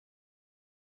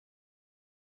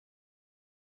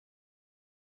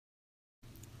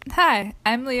Hi,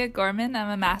 I'm Leah Gorman. I'm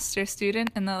a master's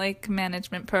student in the Lake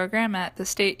Management program at the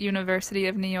State University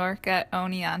of New York at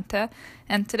Oneonta,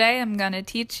 and today I'm going to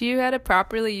teach you how to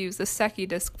properly use the Secchi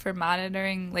disc for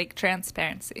monitoring lake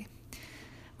transparency.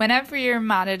 Whenever you're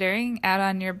monitoring out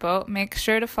on your boat, make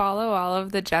sure to follow all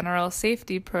of the general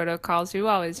safety protocols you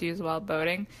always use while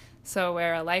boating. So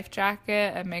wear a life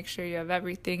jacket and make sure you have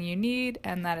everything you need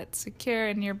and that it's secure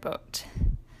in your boat.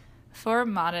 For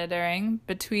monitoring,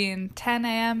 between 10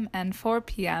 a.m. and 4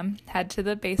 p.m., head to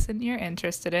the basin you're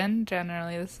interested in.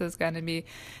 Generally, this is going to be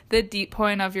the deep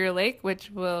point of your lake, which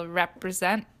will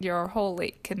represent your whole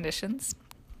lake conditions.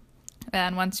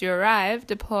 And once you arrive,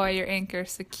 deploy your anchor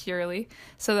securely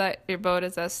so that your boat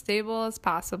is as stable as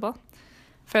possible.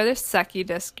 For the Secchi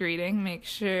disc reading, make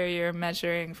sure you're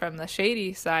measuring from the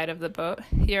shady side of the boat.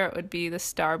 Here it would be the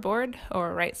starboard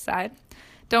or right side.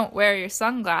 Don't wear your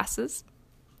sunglasses.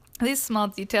 These small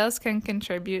details can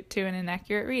contribute to an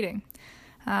inaccurate reading.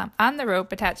 On the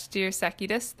rope attached to your Secchi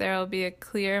disc, there will be a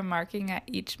clear marking at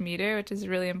each meter, which is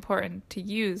really important to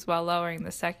use while lowering the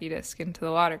Secchi disc into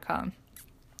the water column.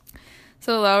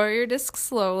 So lower your disc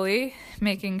slowly,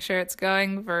 making sure it's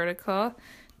going vertical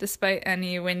despite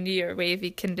any windy or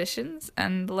wavy conditions,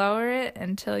 and lower it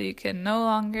until you can no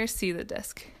longer see the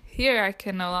disc. Here I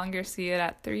can no longer see it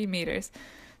at 3 meters,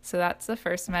 so that's the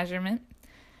first measurement.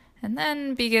 And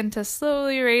then begin to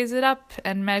slowly raise it up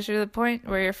and measure the point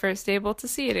where you're first able to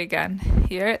see it again.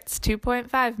 Here it's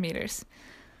 2.5 meters.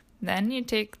 Then you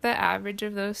take the average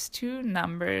of those two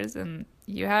numbers and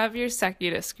you have your Secchi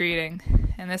disc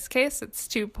reading. In this case, it's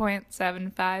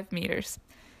 2.75 meters.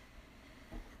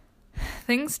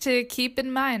 Things to keep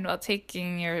in mind while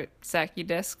taking your Secchi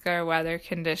disc are weather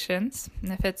conditions.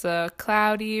 If it's a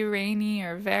cloudy, rainy,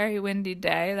 or very windy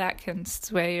day, that can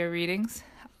sway your readings.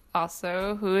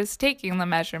 Also, who is taking the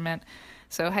measurement?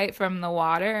 So height from the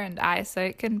water and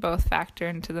eyesight can both factor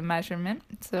into the measurement.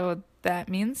 So that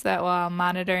means that while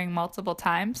monitoring multiple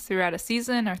times throughout a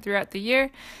season or throughout the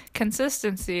year,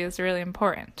 consistency is really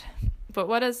important. But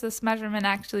what does this measurement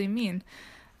actually mean?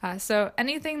 So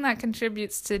anything that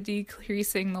contributes to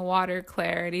decreasing the water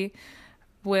clarity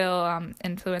will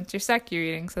influence your Secchi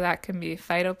reading. So that can be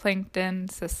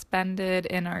phytoplankton, suspended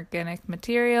inorganic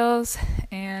materials,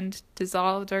 and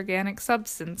dissolved organic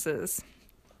substances.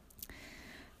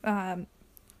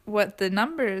 What the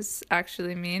numbers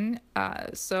actually mean,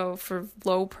 so for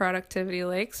low productivity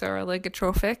lakes or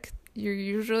oligotrophic, you're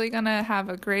usually going to have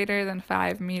a greater than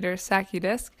 5 meter Secchi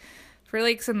disc. For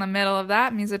lakes in the middle of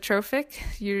that,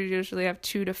 mesotrophic, you usually have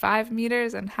 2 to 5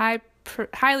 meters, and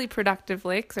highly productive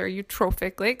lakes or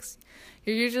eutrophic lakes,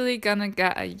 you're usually going to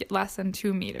get a less than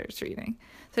 2 meters reading.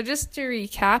 So just to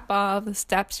recap all of the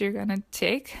steps you're going to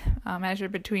take, measure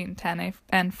between 10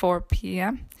 and 4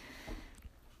 p.m.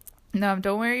 Now,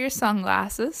 don't wear your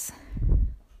sunglasses.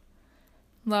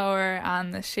 Lower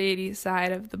on the shady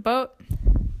side of the boat.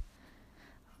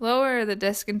 Lower the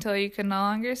disc until you can no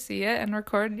longer see it and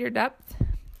record your depth.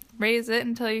 Raise it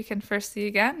until you can first see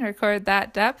again, record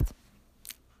that depth.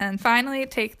 And finally,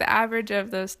 take the average of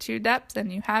those two depths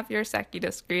and you have your Secchi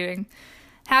disc reading.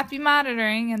 Happy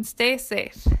monitoring and stay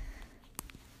safe.